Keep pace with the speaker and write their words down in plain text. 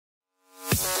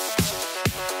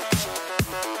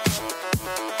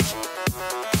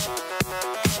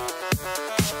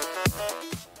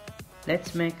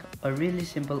Let's make a really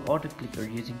simple autoclicker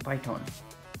using Python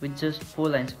with just 4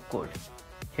 lines of code.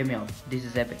 Hear me out, this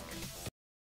is epic.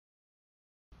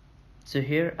 So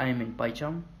here I am in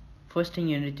Python. First thing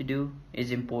you need to do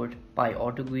is import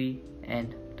PyAutoGUI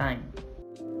and time.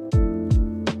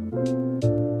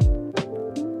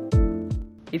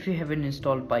 If you haven't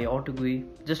installed PyAutoGUI,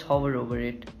 just hover over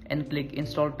it and click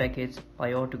Install Package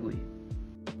PyAutoGUI.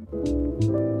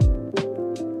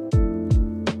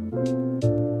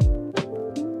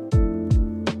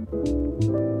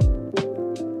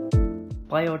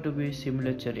 PyAutoGUI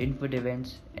simulates your input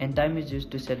events, and time is used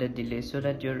to set a delay so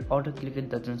that your autoclicker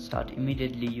doesn't start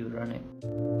immediately you run it.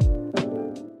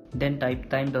 Then type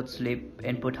time.sleep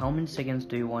and put how many seconds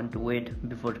do you want to wait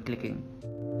before clicking.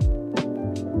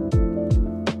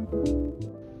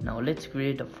 Now let's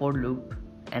create a for loop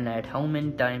and add how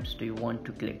many times do you want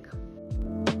to click.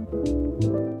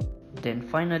 Then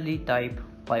finally type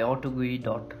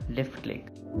PyAutoGUI.leftClick.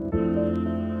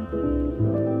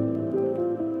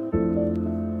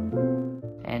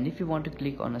 And if you want to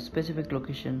click on a specific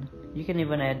location, you can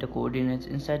even add the coordinates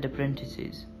inside the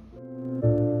parentheses.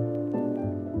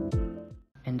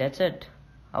 And that's it.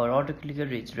 Our autoclicker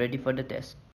is ready for the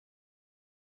test.